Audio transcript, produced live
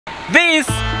This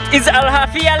is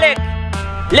Hefiiyah Lake.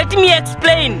 Let me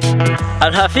explain.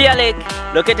 Hefiiyah Lake,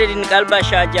 located in Kalba,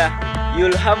 Sharjah.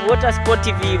 You'll have water sport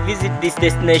if you visit this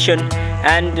destination,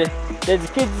 and there's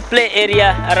kids play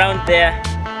area around there.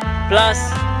 Plus,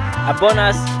 a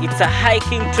bonus, it's a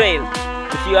hiking trail.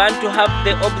 If you want to have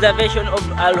the observation of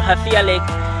Hefiiyah Lake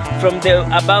from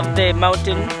above the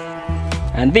mountain.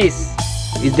 And this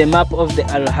is the map of the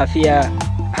Hefiiyah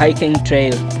hiking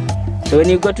trail. So when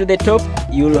you go to the top,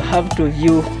 you'll have to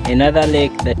view another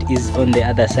lake that is on the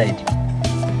other side.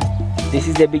 This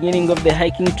is the beginning of the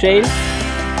hiking trail.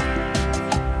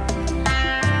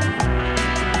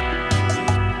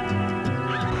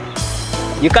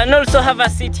 You can also have a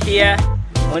seat here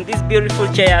on these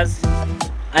beautiful chairs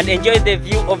and enjoy the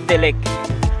view of the lake.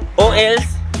 Or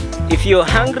else, if you're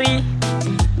hungry,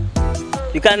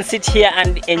 you can sit here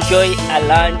and enjoy a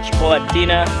lunch or a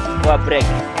dinner or a break.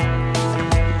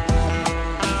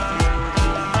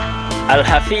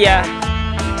 Hefiiyah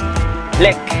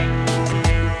Lake.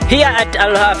 Here at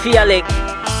Hefiiyah Lake,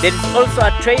 there is also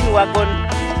a train wagon,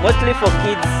 mostly for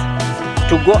kids,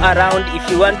 to go around if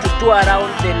you want to tour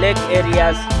around the lake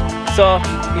areas. So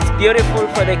it's beautiful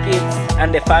for the kids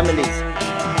and the families.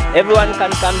 Everyone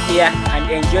can come here and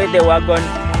enjoy the wagon,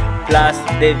 plus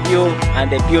the view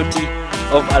and the beauty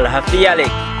of Hefiiyah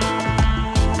Lake.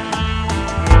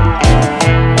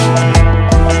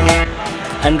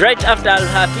 And right after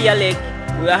Hefiiyah Lake,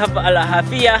 we have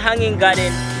Hefiiyah Hanging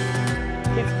Garden,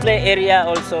 kids play area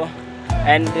also,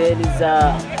 and there is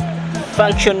a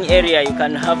function area. You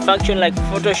can have function like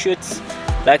photo shoots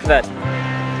like that.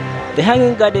 The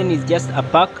Hanging Garden is just a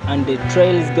park, and the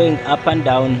trail is going up and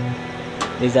down.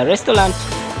 There's a restaurant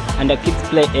and a kids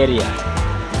play area.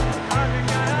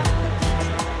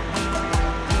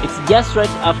 It's just right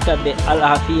after the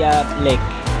Hefiiyah Lake.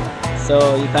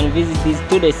 So you can visit these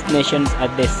two destinations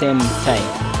at the same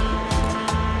time.